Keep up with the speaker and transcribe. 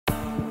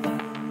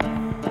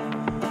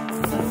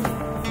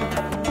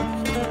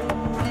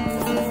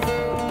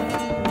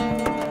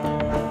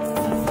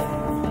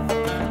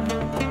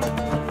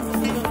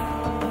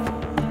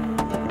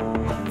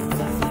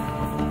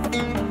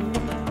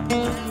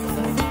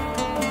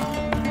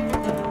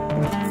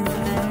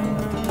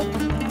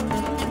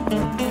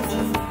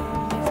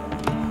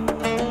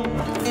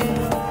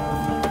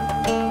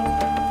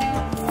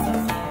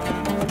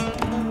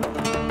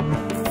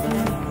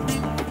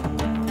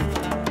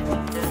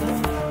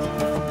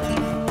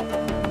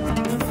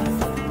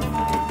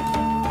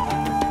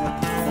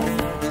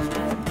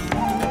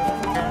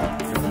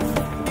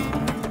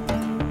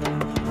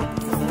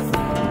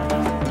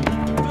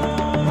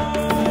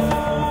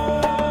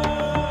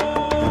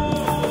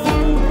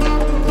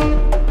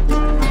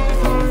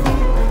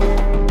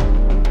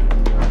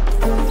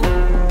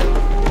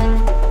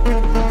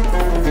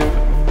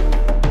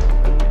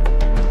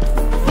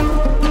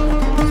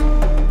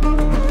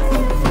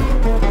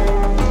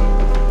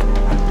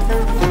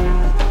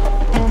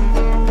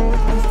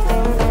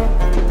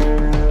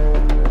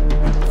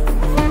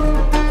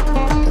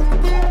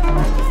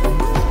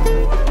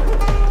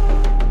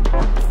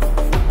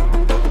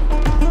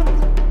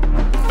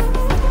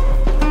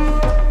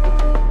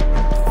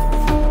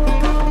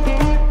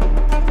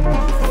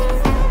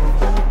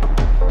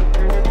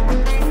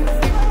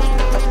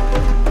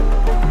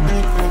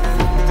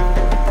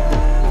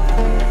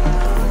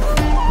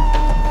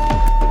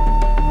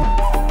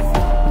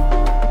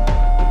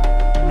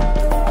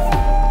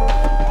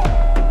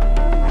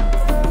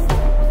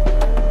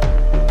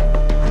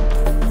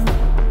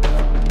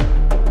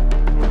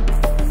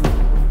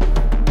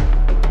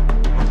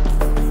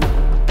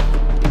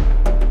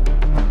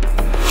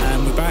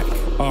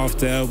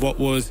what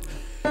was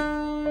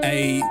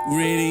a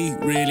really,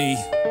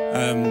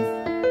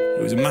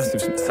 it was a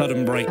massive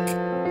sudden break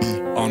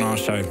on our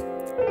show.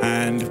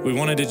 And we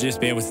wanted to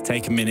just be able to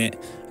take a minute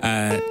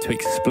to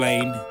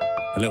explain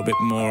a little bit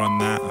more on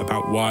that,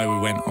 about why we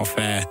went off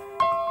air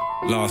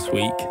last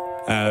week.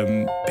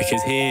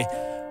 Because here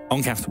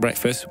on Capital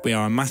Breakfast, we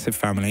are a massive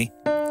family.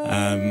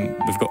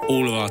 We've got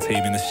all of our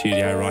team in the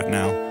studio right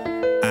now.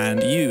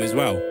 And you as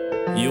well.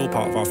 You're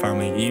part of our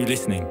family. You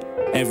listening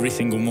every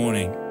single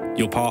morning.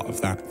 You're part of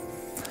that.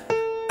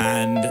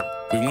 And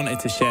we wanted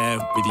to share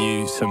with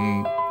you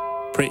some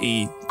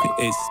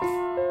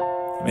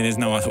there's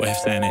no other way of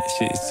saying it.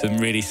 It's some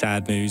really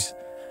sad news.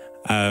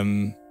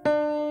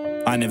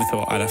 I never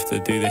thought I'd have to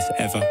do this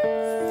ever.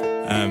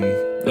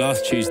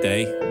 Last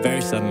Tuesday,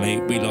 very suddenly,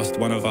 we lost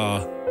one of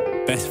our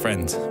best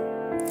friends.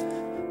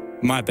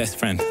 My best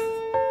friend.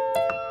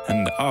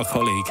 And our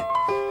colleague,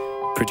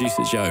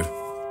 producer Joe.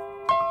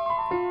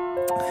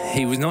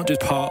 He was not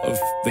just part of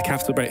the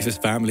Capital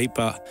Breakfast family,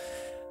 but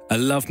a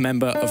loved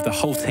member of the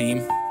whole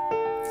team.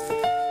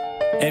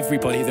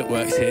 Everybody that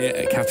works here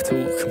at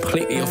Capital,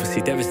 completely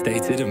obviously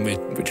devastated, and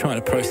we're trying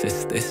to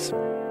process this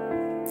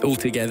all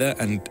together,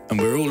 and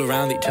we're all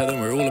around each other,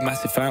 and we're all a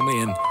massive family,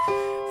 and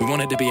we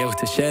wanted to be able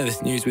to share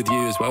this news with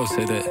you as well,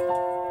 so that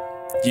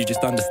you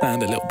just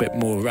understand a little bit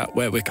more about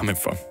where we're coming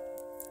from.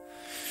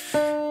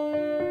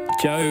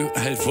 Joe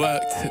has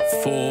worked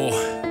for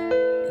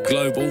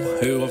Global,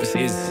 who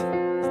obviously is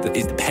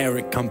the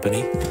parent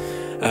company,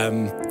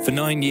 for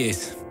 9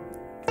 years.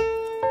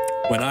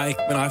 When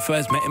I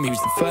first met him, he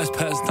was the first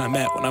person I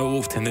met when I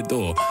walked in the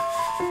door.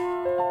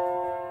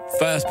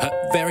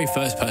 Very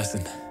first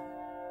person.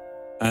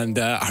 And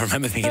I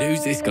remember thinking,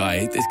 who's this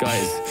guy? This guy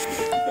is,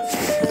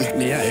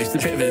 yeah, he's a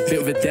bit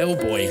of a Del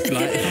boy.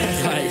 Like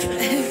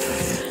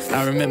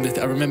I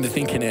remember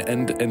thinking it,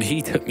 and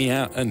he took me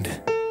out, and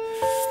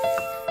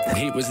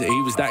he was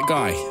that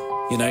guy.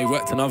 You know, he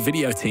worked on our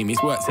video team.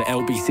 He's worked at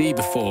LBC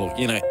before.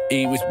 You know,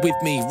 he was with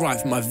me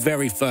right from my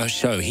very first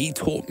show. He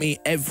taught me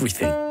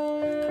everything.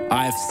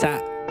 I have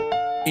sat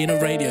in a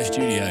radio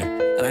studio,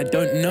 and I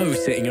don't know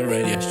sitting in a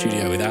radio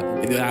studio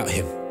without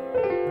him.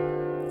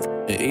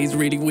 It is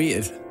really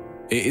weird.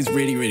 It is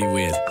really, really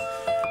weird.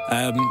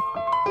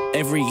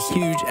 Every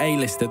huge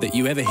A-lister that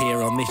you ever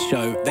hear on this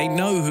show, they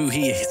know who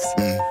he is.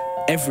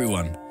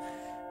 Everyone.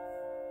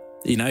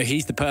 You know,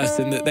 he's the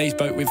person that they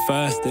spoke with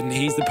first, and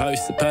he's the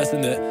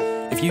person that,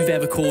 if you've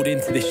ever called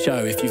into this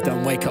show, if you've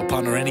done Wake Up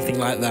Pun or anything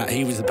like that,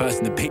 he was the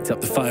person that picked up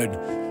the phone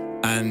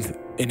and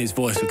in his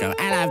voice would go,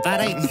 "Hello,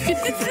 buddy."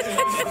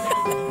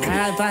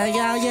 "Hello, buddy.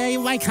 Oh, yeah,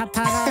 you wake up,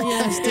 pal. Oh,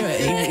 yeah, let's do it."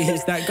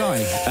 He's that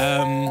guy.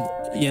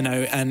 You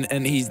know,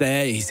 and he's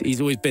there.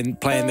 He's always been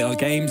playing our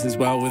games as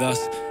well with us.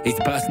 He's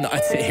the person that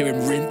I'd sit here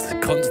and rinse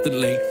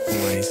constantly.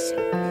 Always.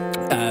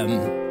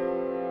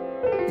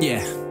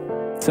 Yeah.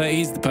 So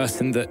he's the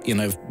person that, you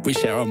know, we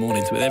share our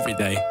mornings with every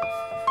day.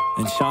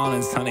 And Sean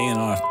and Sunny and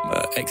our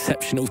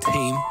exceptional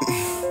team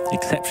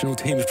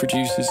of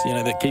producers, you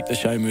know, that keep the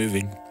show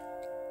moving.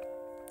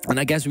 And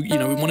I guess, you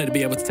know, we wanted to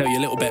be able to tell you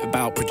a little bit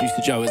about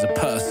producer Joe as a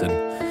person.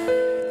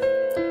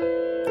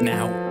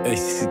 Now,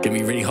 this is going to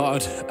be really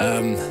hard.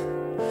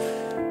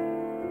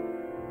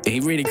 He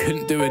really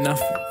couldn't do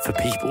enough for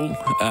people.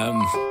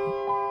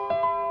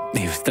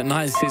 He was the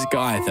nicest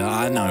guy that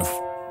I know,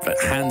 but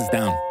hands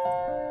down.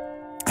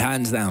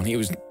 Hands down. He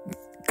was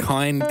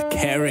kind,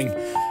 caring,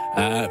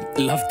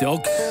 loved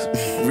dogs,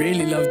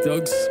 really loved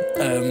dogs.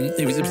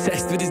 He was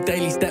obsessed with his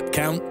daily step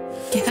count.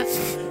 Yeah.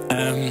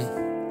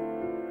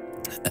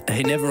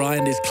 He never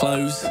ironed his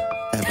clothes.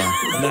 Ever.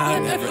 No.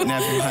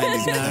 Never ironed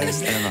his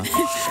clothes, ever.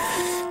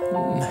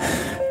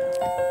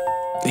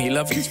 He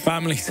loved his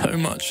family so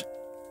much.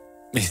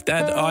 His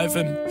dad,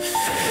 Ivan,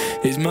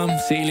 his mum,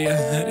 Celia,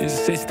 his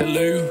sister,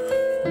 Lou.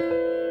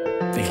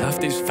 He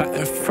loved his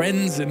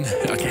friends, and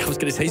okay, I was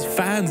going to say his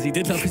fans. He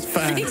did love his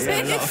fans. He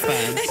had a lot of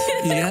fans.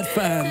 He had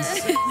fans.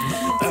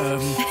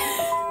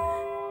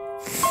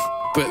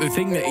 But the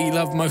thing that he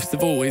loved most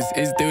of all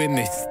is doing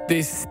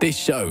this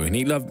show, and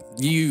he loved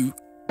you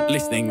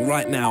listening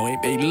right now.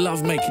 He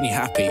loved making you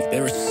happy.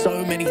 There are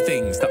so many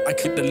things that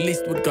the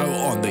list would go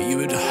on that you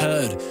had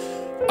heard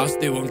us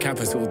do on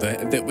Capital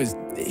that was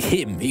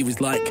him. He was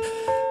like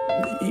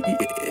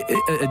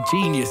a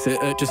genius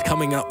at just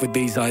coming up with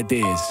these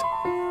ideas.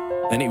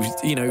 And he was,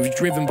 you know, he was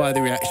driven by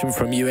the reaction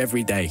from you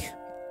every day,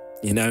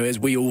 you know, as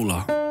we all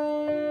are.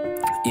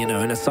 You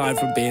know, and aside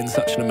from being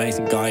such an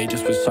amazing guy, he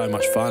just was so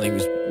much fun. He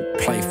was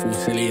playful,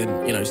 silly,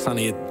 and, you know,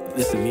 Sonny,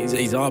 listen,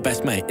 he's our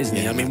best mate, isn't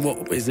he? I mean,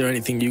 is there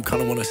anything you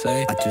kind of want to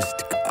say?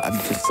 I'm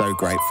just so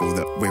grateful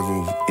that we're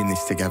all in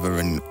this together,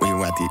 and we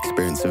all had the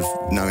experience of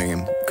knowing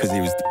him, because he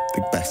was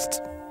the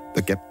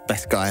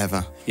best guy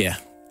ever. Yeah.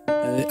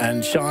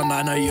 And Sean,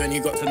 I know you only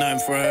got to know him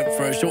for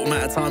a short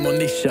amount of time on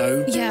this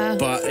show. Yeah.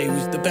 But he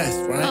was the best,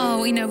 right?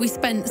 Oh, you know, we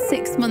spent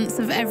 6 months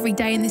of every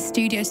day in this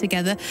studio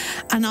together,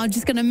 and I'm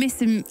just going to miss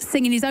him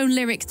singing his own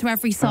lyrics to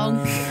every song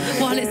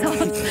while it's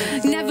on.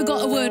 Never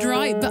got a word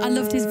right, but I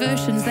loved his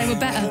versions. They were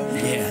better.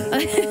 Yeah.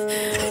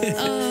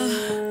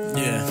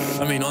 Yeah.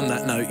 I mean, on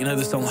that note, you know, know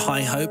the song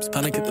High Hopes,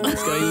 Panic at the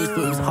Disco? He always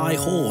thought it was High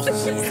Horse.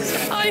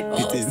 High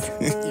horse.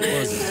 It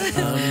was.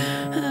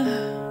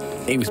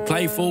 He was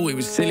playful, he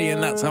was silly,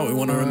 and that's how we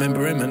want to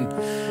remember him.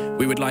 And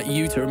we would like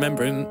you to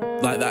remember him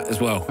like that as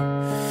well.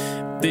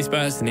 This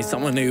person is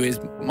someone who is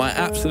my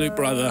absolute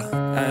brother,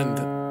 and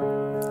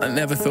I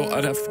never thought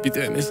I'd have to be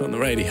doing this on the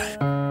radio.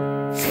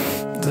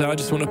 So I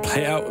just want to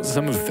play out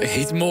some of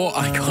his more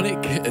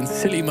iconic and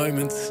silly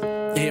moments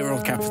here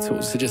on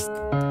Capital. So just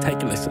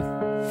take a listen.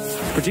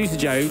 Producer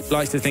Joe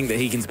likes to think that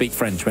he can speak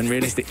French when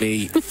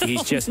realistically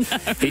he's just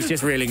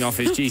reeling off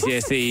his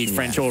GCSE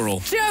French oral.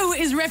 Joe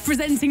is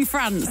representing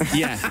France.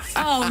 Yeah.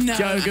 Oh no.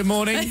 Joe, good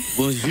morning.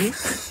 Bonjour,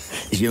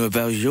 je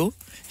m'appelle Joe,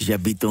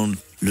 j'habite dans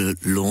le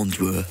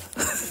Londres.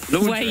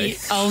 Wait,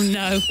 oh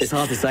no. It's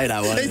hard to say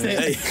that one. Is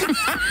it?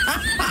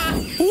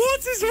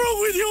 What is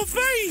wrong with your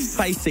face?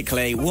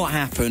 Basically, what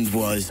happened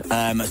was, so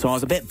I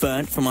was a bit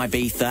burnt from my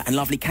Ibiza, and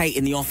lovely Kate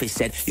in the office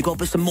said, you've got to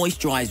put some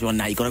moisturiser on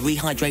now, you've got to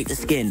rehydrate the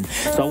skin.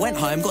 So I went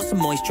home, got some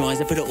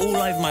moisturiser, put it all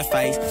over my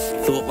face,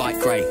 thought, right,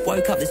 great.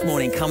 Woke up this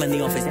morning, come in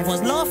the office,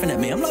 everyone's laughing at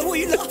me. I'm like, what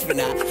are you laughing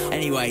at?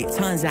 Anyway, it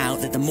turns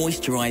out that the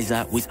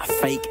moisturiser was a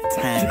fake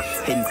tan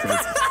tinted.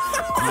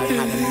 I've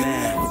had a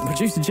mare.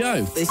 Producer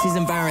Joe. This is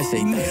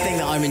embarrassing. Don't think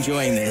that I'm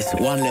enjoying this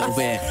one little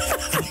bit.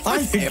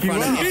 I'm in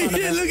front of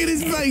Look at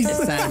his face.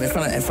 Sam, in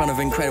front of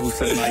incredible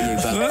stuff like you,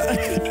 but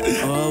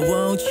oh,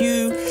 won't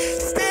you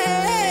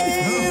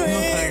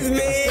stay with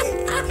me?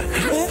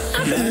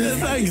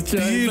 Thanks, Joe.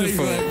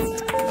 Beautiful.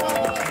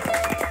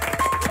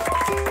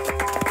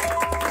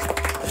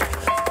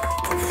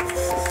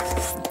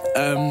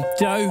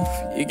 Joe,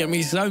 you're going to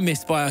be so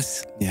missed by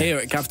us here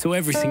at Capital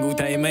every single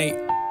day, mate.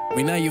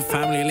 We know your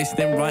family are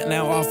listening right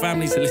now. Our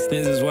families are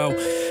listening as well.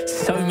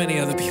 So many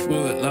other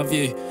people that love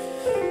you.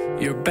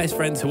 You're a best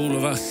friend to all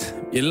of us.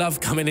 You love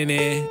coming in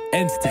here,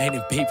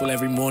 entertaining people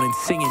every morning,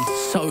 singing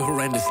so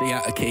horrendously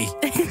out of key.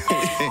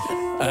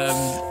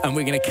 And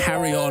we're going to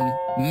carry on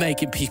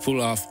making people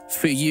laugh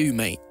for you,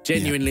 mate.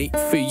 Genuinely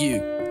for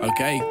you,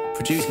 okay?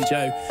 Producer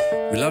Joe,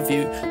 we love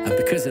you. And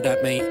because of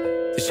that, mate,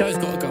 the show's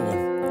got to go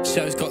on. The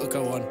show's got to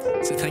go on.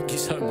 So thank you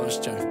so much,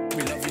 Joe.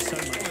 We love you so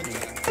much.